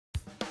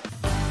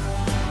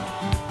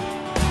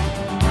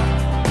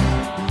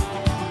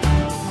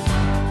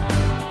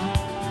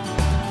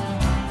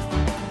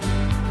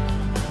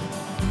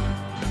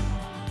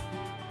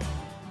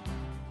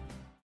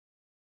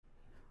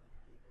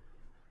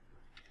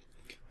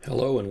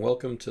Hello and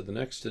welcome to the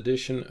next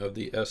edition of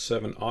the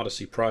S7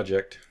 Odyssey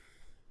project.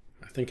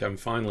 I think I'm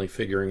finally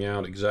figuring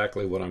out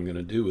exactly what I'm going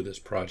to do with this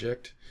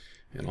project,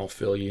 and I'll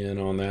fill you in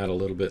on that a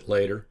little bit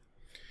later.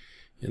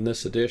 In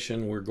this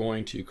edition, we're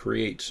going to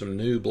create some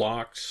new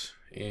blocks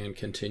and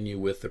continue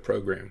with the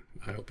program.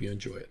 I hope you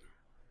enjoy it.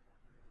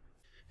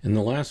 In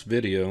the last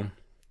video,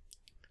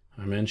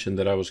 I mentioned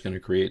that I was going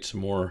to create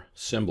some more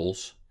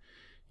symbols.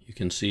 You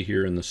can see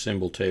here in the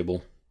symbol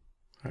table,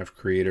 I've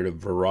created a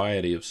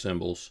variety of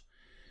symbols.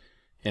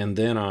 And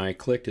then I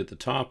clicked at the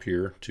top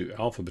here to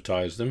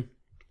alphabetize them.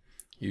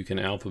 You can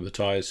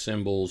alphabetize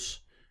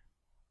symbols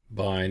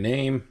by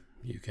name.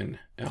 You can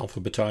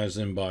alphabetize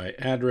them by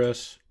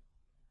address.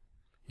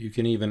 You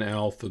can even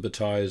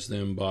alphabetize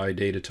them by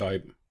data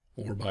type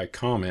or by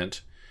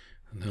comment.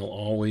 And they'll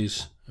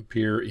always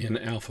appear in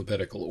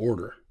alphabetical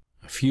order.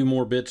 A few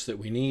more bits that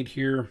we need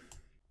here.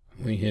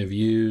 We have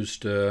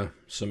used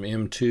some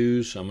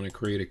M2s. I'm going to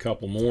create a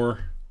couple more.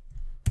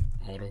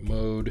 Auto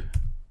mode.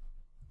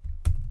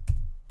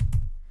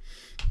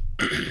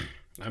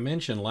 I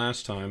mentioned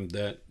last time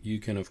that you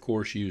can of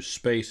course use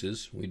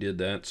spaces. We did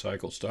that,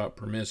 cycle stop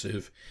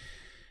permissive,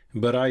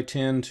 but I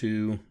tend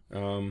to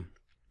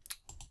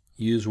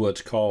use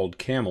what's called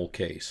camel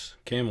case.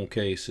 Camel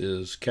case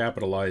is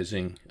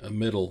capitalizing a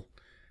middle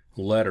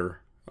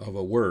letter of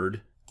a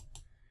word,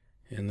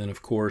 and then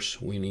of course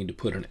we need to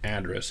put an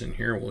address in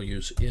here. We'll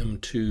use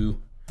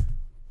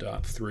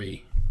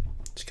M2.3.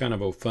 It's kind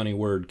of a funny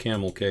word,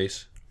 camel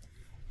case.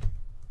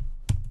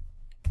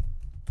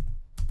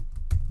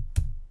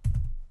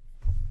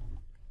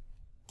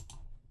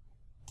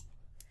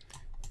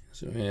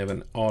 So we have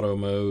an auto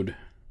mode.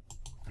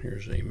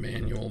 Here's a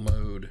manual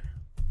mode.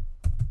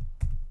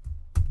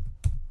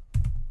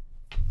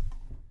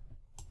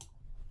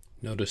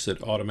 Notice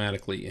it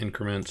automatically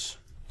increments.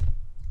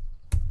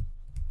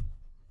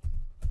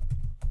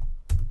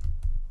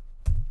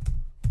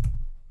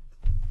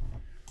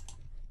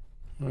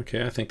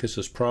 Okay, I think this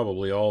is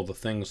probably all the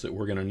things that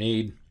we're going to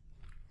need.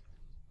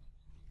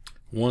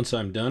 Once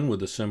I'm done with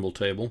the symbol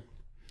table,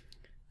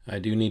 I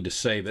do need to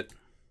save it.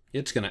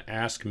 It's going to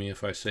ask me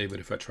if I save it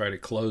if I try to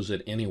close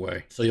it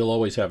anyway. So you'll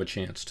always have a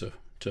chance to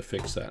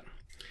fix that.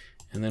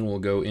 And then we'll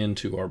go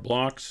into our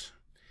blocks.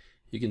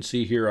 You can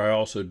see here I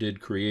also did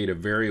create a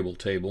variable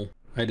table.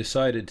 I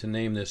decided to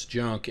name this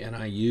junk, and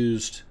I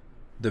used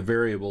the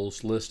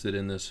variables listed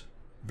in this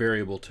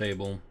variable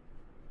table.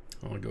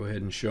 I'll go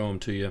ahead and show them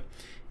to you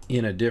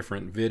in a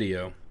different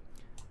video.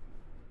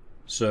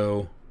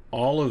 So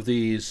all of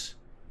these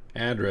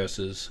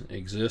addresses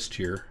exist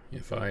here.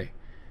 If I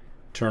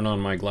turn on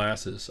my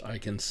glasses, I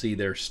can see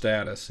their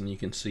status, and you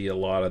can see a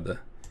lot of the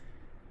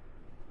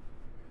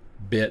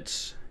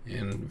bits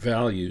and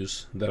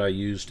values that I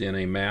used in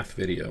a math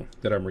video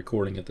that I'm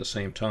recording at the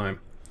same time.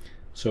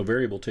 So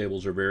variable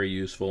tables are very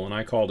useful, and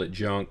I called it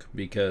junk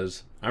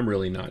because I'm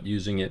really not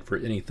using it for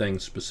anything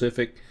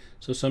specific.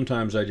 So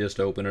sometimes I just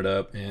open it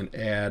up and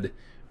add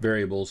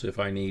variables if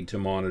I need to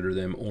monitor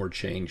them or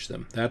change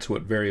them. That's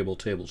what variable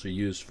tables are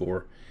used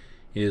for,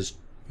 is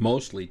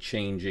mostly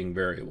changing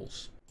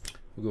variables.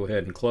 We'll go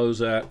ahead and close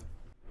that,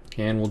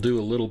 and we'll do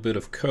a little bit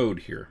of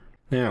code here.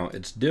 Now,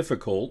 it's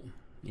difficult,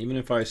 even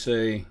if I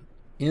say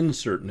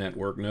insert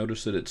network,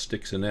 notice that it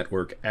sticks a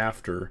network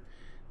after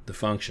the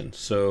function.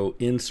 So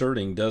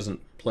inserting doesn't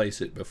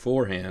place it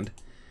beforehand.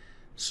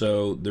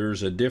 So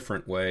there's a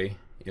different way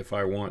if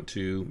I want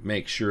to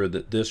make sure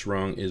that this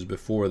rung is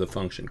before the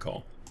function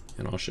call.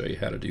 And I'll show you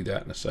how to do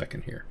that in a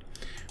second here.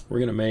 We're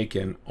going to make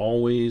an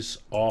always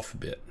off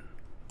bit.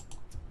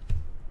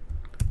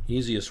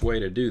 Easiest way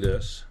to do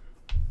this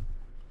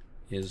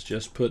is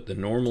just put the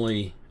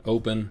normally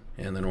open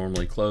and the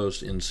normally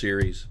closed in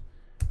series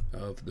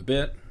of the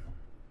bit.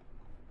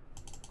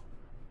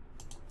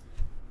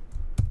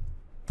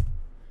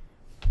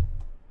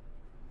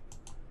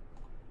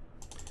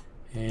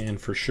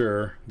 And for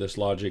sure, this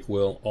logic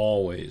will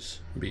always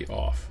be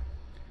off.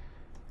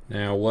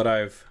 Now, what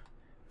I've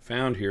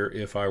found here,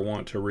 if I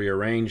want to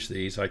rearrange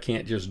these, I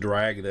can't just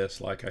drag this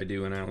like I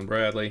do in Allen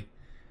Bradley.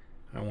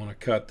 I want to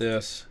cut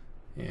this,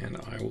 and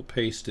I will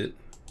paste it.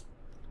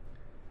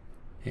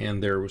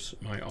 And there was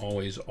my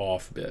always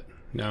off bit.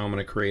 Now I'm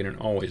going to create an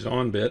always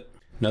on bit.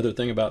 Another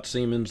thing about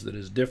Siemens that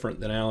is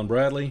different than Allen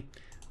Bradley,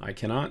 I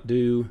cannot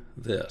do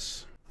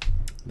this.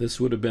 This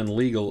would have been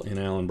legal in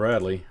Allen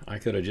Bradley. I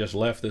could have just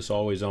left this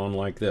always on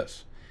like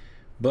this.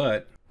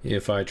 But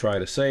if I try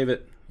to save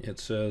it, it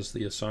says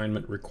the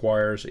assignment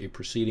requires a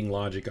preceding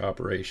logic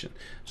operation.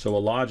 So a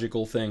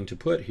logical thing to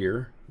put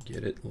here,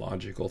 get it,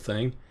 logical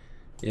thing,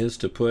 is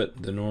to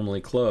put the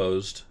normally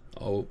closed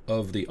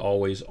of the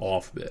always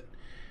off bit.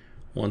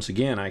 Once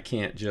again, I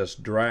can't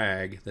just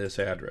drag this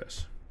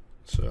address.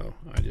 So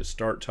I just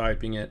start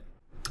typing it,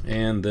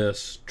 and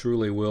this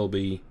truly will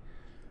be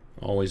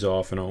always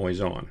off and always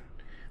on.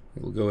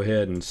 We'll go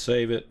ahead and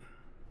save it,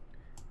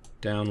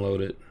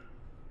 download it,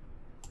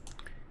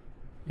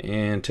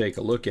 and take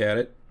a look at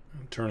it.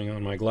 I'm turning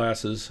on my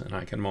glasses and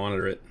I can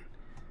monitor it.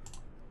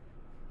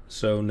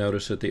 So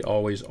notice that the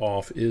always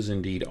off is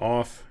indeed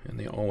off and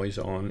the always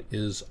on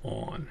is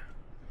on.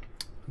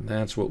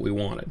 That's what we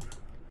wanted.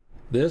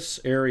 This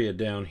area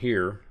down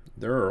here,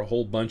 there are a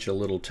whole bunch of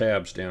little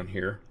tabs down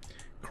here.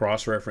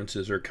 Cross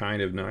references are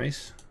kind of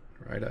nice,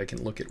 right? I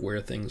can look at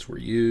where things were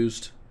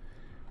used.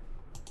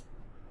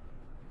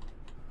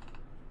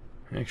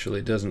 Actually,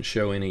 it doesn't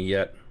show any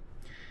yet.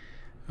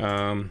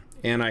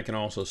 And I can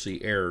also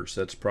see errors.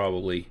 That's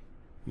probably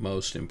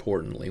most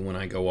importantly when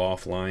I go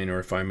offline or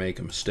if I make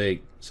a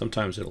mistake.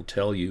 Sometimes it'll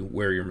tell you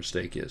where your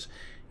mistake is.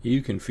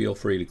 You can feel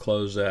free to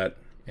close that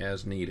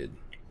as needed.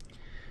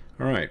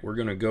 Alright, we're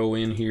going to go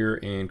in here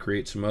and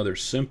create some other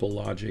simple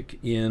logic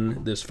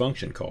in this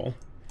function call.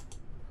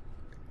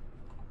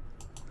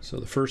 So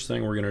the first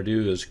thing we're going to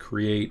do is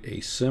create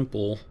a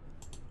simple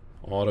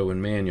auto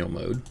and manual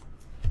mode.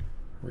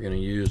 We're going to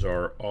use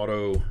our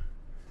auto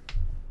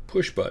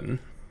push button.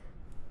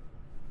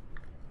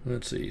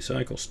 Let's see,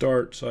 cycle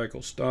start,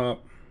 cycle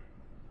stop.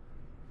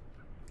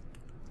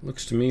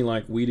 Looks to me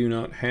like we do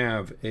not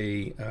have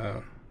a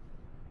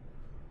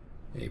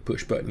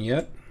push button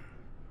yet.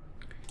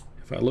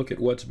 If I look at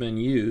what's been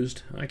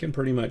used, I can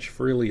pretty much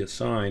freely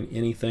assign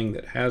anything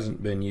that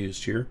hasn't been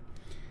used here.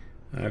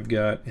 I've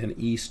got an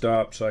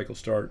E-stop, cycle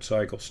start,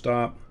 cycle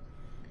stop.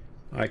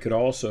 I could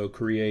also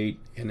create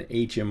an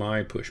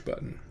HMI push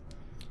button,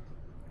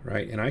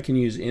 right? And I can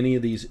use any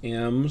of these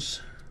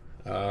M's.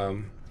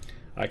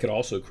 I could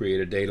also create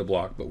a data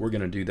block, but we're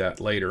going to do that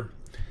later.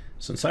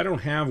 Since I don't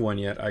have one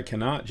yet, I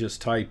cannot just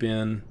type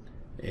in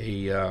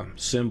a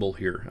symbol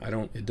here.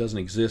 It doesn't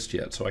exist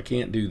yet, so I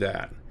can't do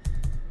that.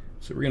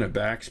 So we're going to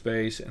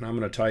backspace, and I'm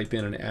going to type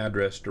in an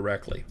address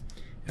directly.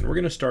 And we're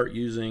going to start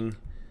using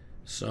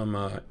some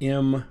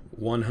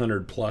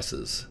M100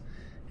 pluses.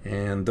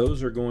 And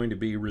those are going to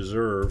be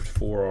reserved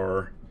for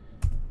our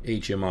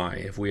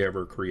HMI if we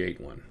ever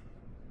create one.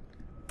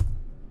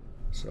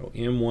 So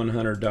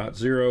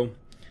M100.0.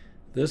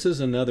 This is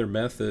another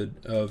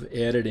method of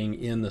editing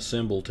in the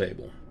symbol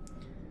table.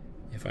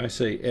 If I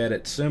say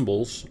edit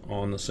symbols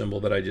on the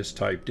symbol that I just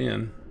typed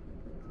in,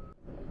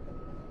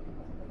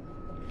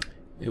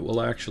 it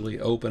will actually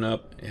open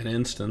up an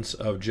instance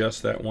of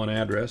just that one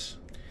address,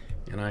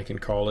 and I can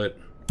call it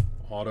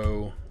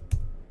auto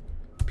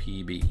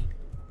PB.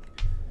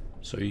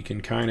 So you can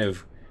kind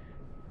of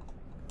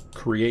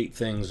create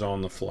things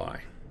on the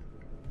fly.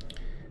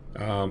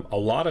 A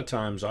lot of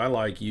times I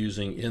like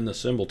using in the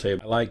symbol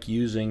table, I like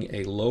using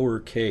a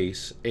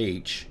lowercase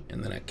h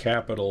and then a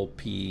capital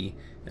P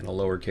and a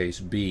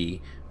lowercase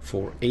b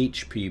for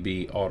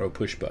HPB auto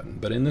push button.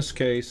 But in this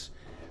case,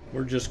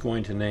 we're just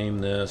going to name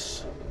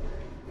this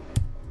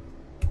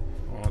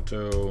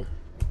auto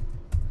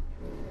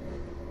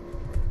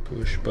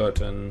push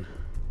button,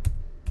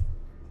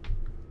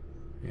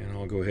 and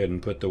I'll go ahead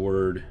and put the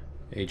word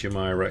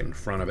HMI right in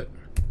front of it.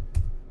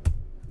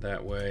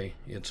 That way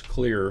it's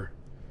clear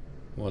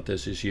what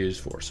this is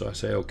used for. So I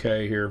say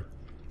OK here,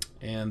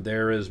 and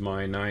there is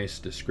my nice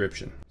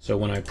description. So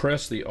when I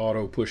press the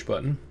auto push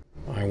button,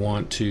 I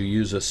want to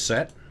use a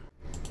set,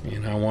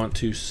 and I want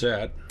to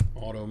set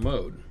auto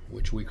mode,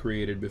 which we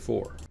created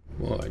before.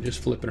 Well, I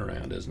just flip it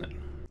around, isn't it?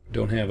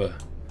 Don't have a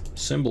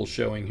symbol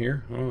showing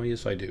here. Oh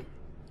yes, I do.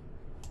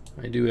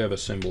 I do have a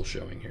symbol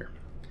showing here.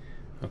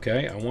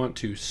 Okay, I want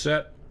to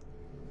set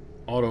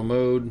auto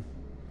mode.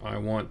 I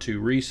want to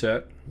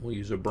reset. We'll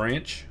use a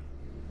branch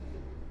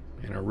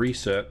and a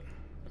reset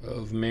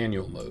of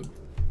manual mode.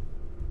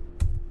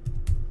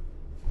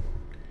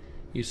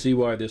 You see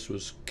why this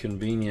was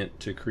convenient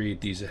to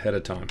create these ahead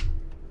of time.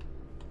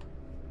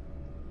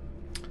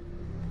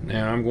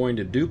 Now I'm going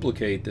to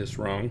duplicate this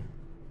rung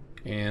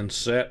and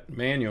set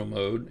manual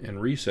mode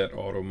and reset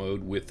auto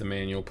mode with the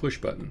manual push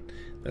button.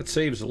 That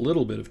saves a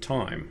little bit of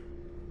time,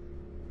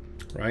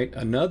 right?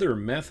 Another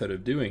method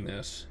of doing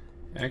this,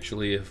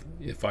 actually,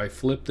 if I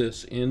flip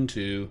this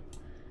into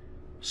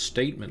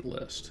statement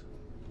list,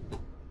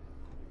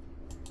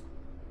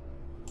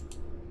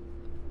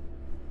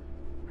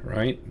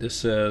 right, this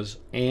says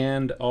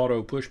and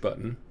auto push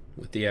button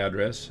with the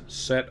address,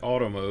 set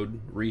auto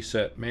mode,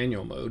 reset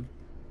manual mode.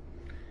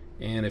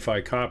 And if I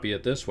copy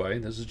it this way,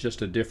 this is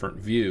just a different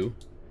view.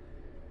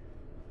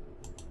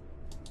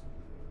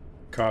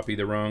 Copy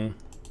the rung,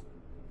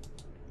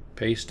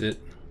 paste it,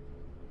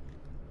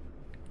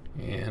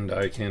 and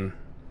I can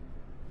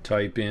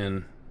type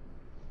in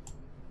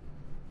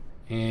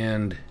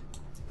and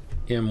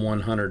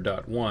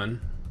M100.1.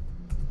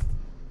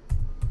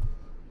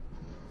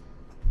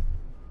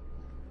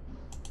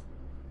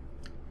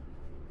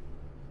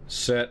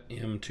 Set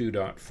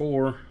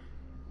M2.4.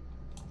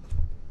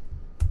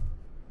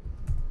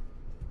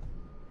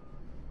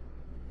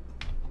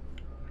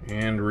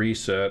 and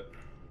reset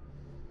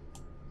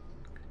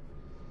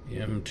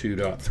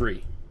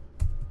M2.3.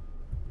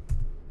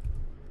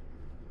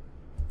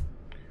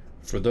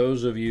 For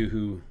those of you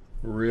who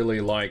really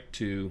like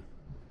to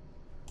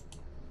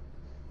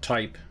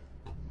type,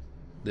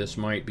 this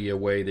might be a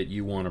way that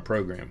you want to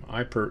program.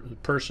 I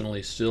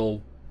personally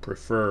still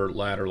prefer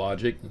ladder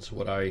logic. It's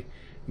what I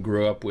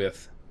grew up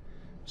with,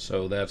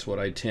 so that's what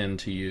I tend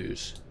to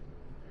use.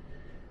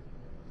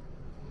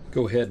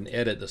 Go ahead and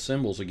edit the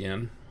symbols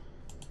again.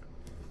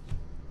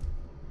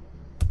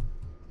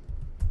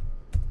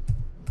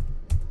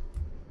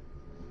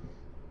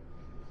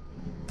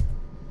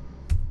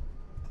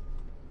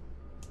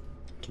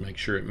 Let's make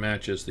sure it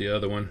matches the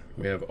other one.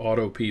 We have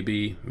auto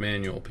PB,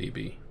 manual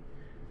PB.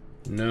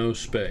 No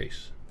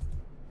space.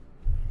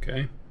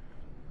 Okay.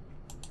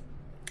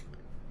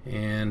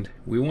 And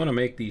we want to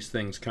make these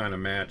things kind of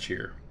match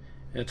here.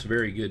 It's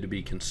very good to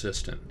be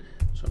consistent.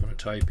 So I'm going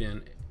to type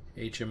in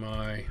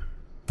HMI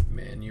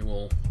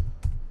manual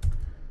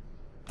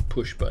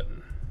push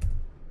button.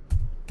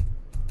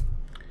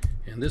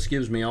 And this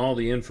gives me all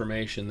the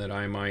information that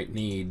I might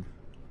need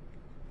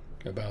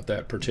about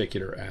that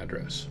particular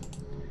address.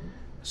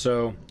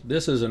 So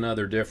this is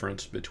another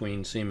difference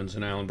between Siemens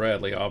and Allen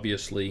Bradley.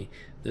 Obviously,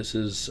 this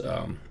is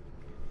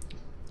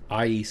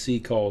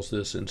IEC calls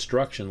this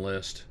instruction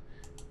list,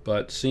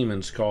 but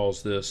Siemens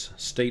calls this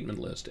statement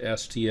list,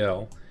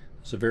 STL.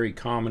 It's a very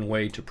common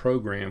way to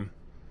program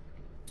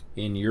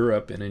in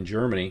Europe and in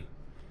Germany.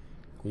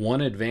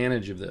 One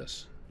advantage of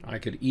this, I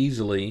could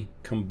easily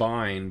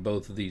combine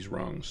both of these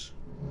rungs.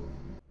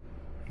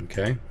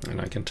 Okay, and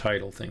I can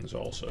title things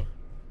also.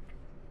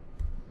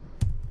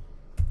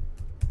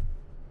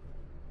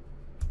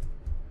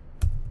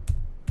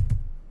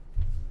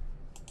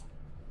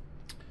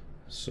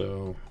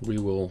 So we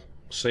will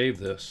save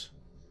this,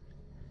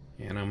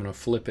 and I'm going to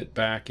flip it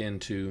back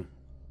into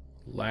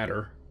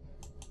ladder,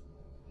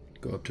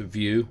 go up to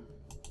view,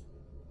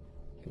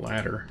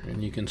 ladder,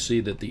 and you can see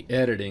that the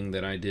editing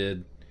that I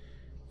did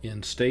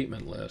in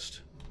statement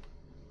list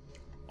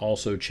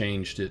also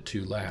changed it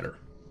to ladder.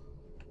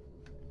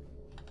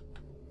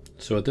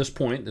 So at this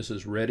point, this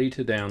is ready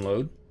to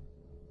download.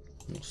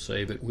 We'll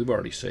save it. We've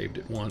already saved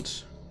it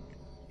once.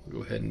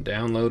 Go ahead and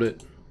download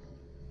it,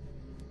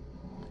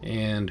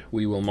 and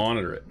we will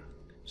monitor it.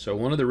 So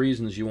one of the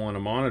reasons you want to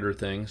monitor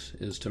things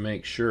is to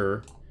make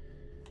sure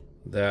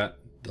that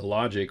the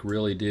logic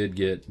really did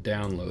get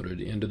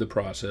downloaded into the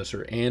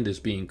processor and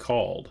is being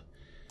called.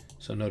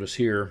 So notice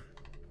here,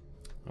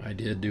 I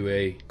did do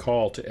a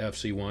call to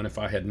FC1. If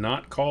I had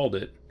not called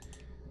it,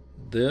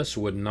 this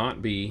would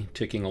not be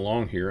ticking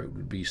along here. It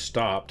would be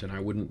stopped, and I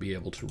wouldn't be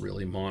able to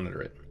really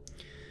monitor it.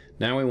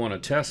 Now we want to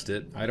test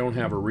it. I don't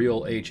have a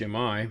real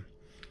HMI.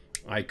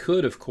 I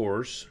could, of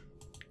course,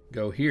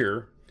 go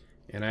here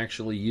and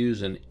actually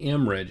use an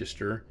M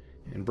register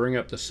and bring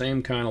up the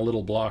same kind of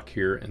little block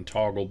here and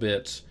toggle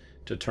bits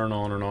to turn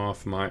on and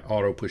off my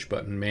auto push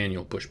button,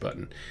 manual push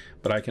button.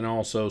 But I can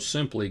also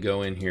simply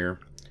go in here,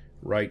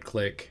 right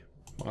click,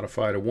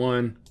 modify to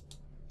 1,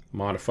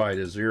 modify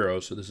to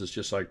 0. So this is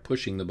just like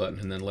pushing the button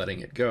and then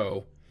letting it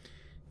go.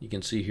 You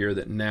can see here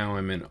that now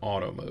I'm in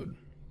auto mode.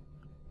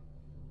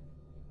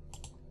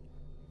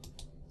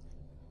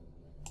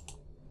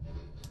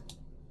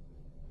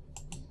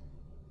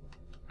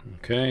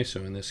 Okay,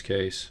 so in this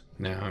case,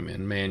 now I'm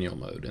in manual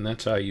mode, and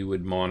that's how you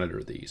would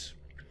monitor these.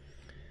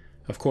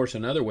 Of course,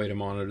 another way to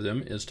monitor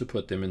them is to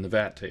put them in the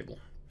VAT table.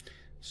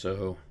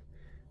 So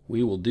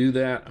we will do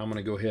that. I'm going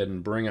to go ahead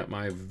and bring up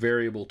my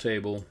variable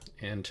table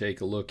and take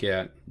a look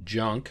at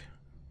junk.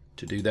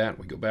 To do that,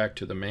 we go back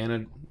to the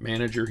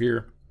manager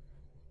here.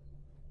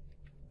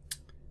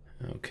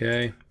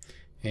 Okay,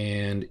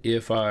 and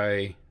if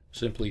I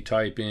simply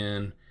type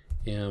in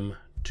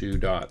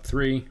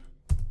M2.3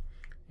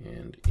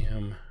 and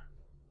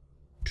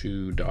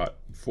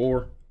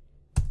M2.4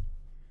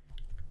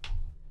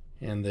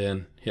 and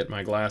then hit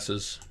my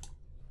glasses,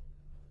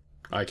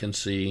 I can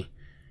see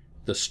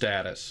the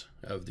status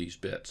of these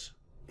bits.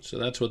 So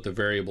that's what the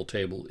variable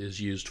table is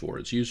used for.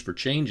 It's used for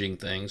changing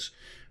things,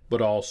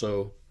 but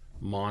also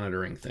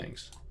monitoring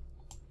things.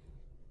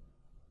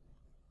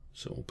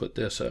 So we'll put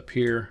this up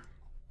here,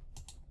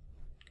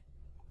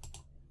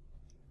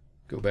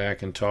 go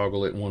back and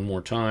toggle it one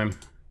more time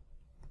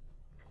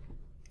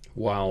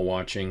while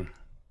watching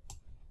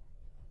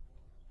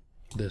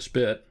this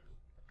bit.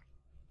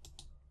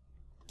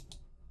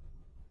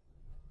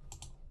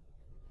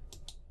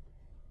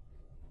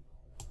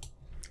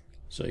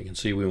 So you can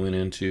see we went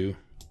into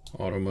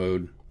auto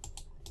mode,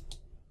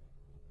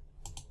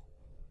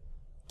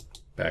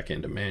 back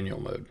into manual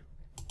mode.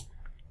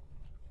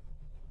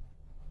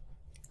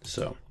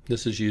 So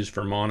this is used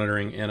for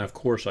monitoring, and of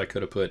course I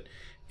could have put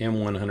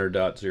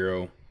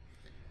M100.0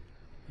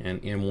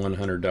 and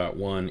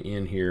M100.1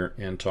 in here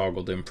and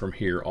toggled them from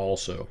here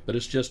also, but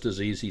it's just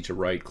as easy to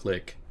right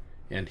click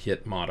and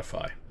hit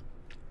modify.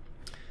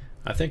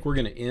 I think we're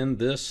going to end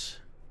this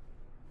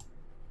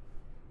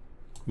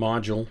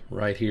module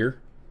right here.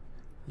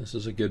 This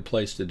is a good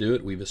place to do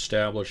it. We've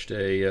established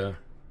a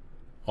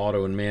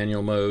auto and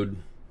manual mode,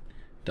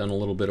 done a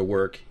little bit of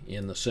work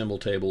in the symbol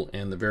table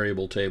and the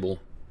variable table,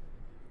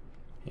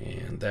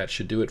 and that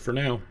should do it for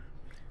now.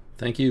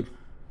 Thank you.